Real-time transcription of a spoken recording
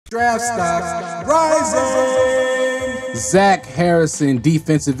Draft stocks rising. Zach Harrison,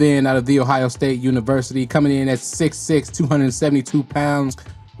 defensive end out of The Ohio State University, coming in at 6'6", 272 pounds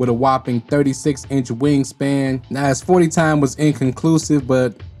with a whopping 36-inch wingspan. Now, his 40 time was inconclusive,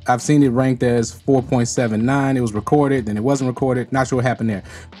 but I've seen it ranked as 4.79. It was recorded, then it wasn't recorded. Not sure what happened there.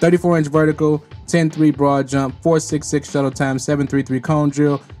 34-inch vertical, 10-3 broad jump, 4.66 shuttle time, 7.33 cone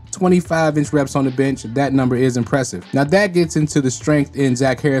drill, 25-inch reps on the bench. That number is impressive. Now that gets into the strength in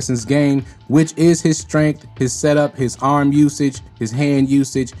Zach Harrison's game, which is his strength, his setup, his arm usage, his hand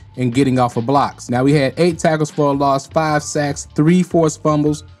usage, and getting off of blocks. Now we had 8 tackles for a loss, 5 sacks, 3 forced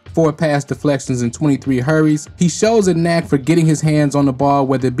fumbles, 4 pass deflections, and 23 hurries. He shows a knack for getting his hands on the ball,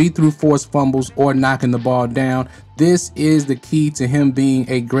 whether it be through forced fumbles or knocking the ball down. This is the key to him being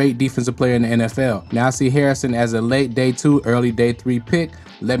a great defensive player in the NFL. Now I see Harrison as a late day 2, early day 3 pick.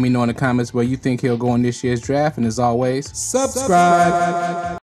 Let me know in the comments where you think he'll go in this year's draft, and as always, Subscribe.